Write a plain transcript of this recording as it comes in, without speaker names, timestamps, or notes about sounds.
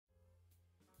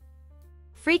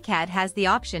FreeCAD has the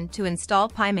option to install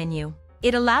PieMenu.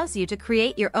 It allows you to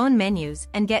create your own menus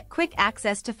and get quick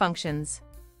access to functions.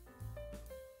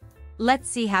 Let's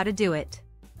see how to do it.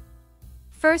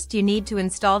 First, you need to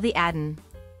install the add-on.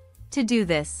 To do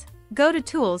this, go to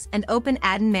Tools and open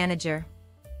Add-on Manager.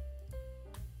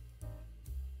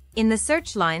 In the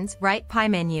search lines, write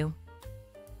PieMenu.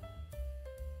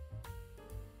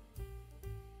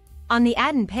 On the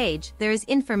add-on page, there is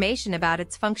information about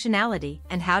its functionality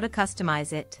and how to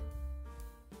customize it.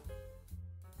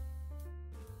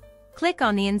 Click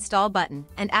on the Install button,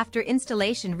 and after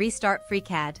installation, restart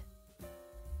FreeCAD.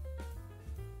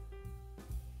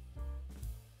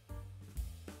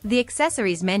 The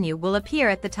Accessories menu will appear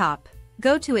at the top.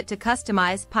 Go to it to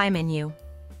customize PieMenu.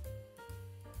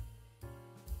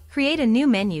 Create a new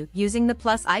menu using the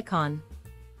plus icon.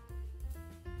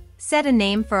 Set a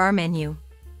name for our menu.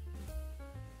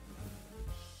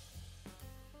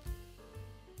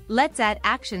 Let's add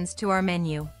actions to our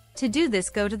menu. To do this,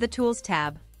 go to the Tools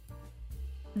tab.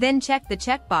 Then check the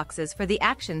checkboxes for the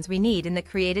actions we need in the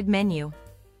created menu.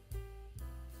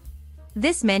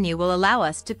 This menu will allow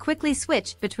us to quickly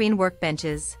switch between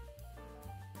workbenches.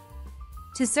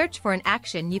 To search for an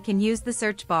action, you can use the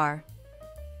search bar.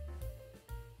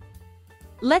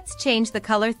 Let's change the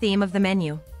color theme of the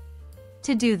menu.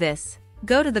 To do this,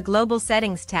 go to the Global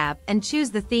Settings tab and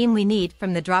choose the theme we need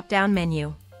from the drop-down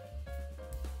menu.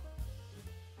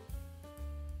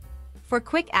 For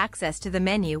quick access to the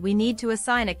menu, we need to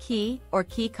assign a key or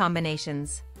key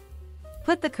combinations.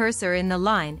 Put the cursor in the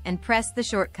line and press the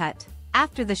shortcut.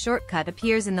 After the shortcut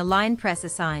appears in the line, press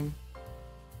Assign.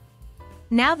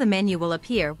 Now the menu will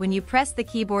appear when you press the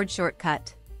keyboard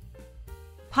shortcut.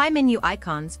 PieMenu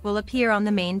icons will appear on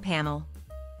the main panel.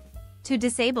 To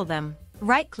disable them,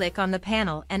 right-click on the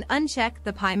panel and uncheck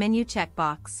the PieMenu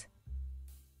checkbox.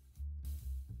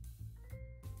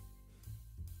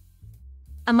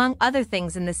 Among other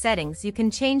things in the settings, you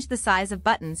can change the size of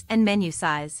buttons and menu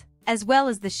size, as well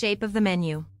as the shape of the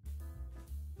menu.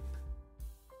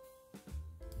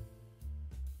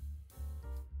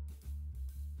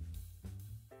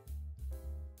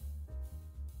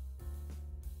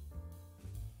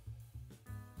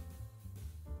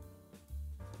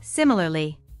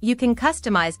 Similarly, you can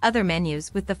customize other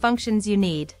menus with the functions you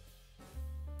need.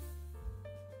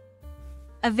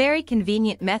 A very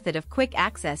convenient method of quick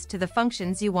access to the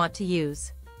functions you want to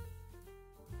use.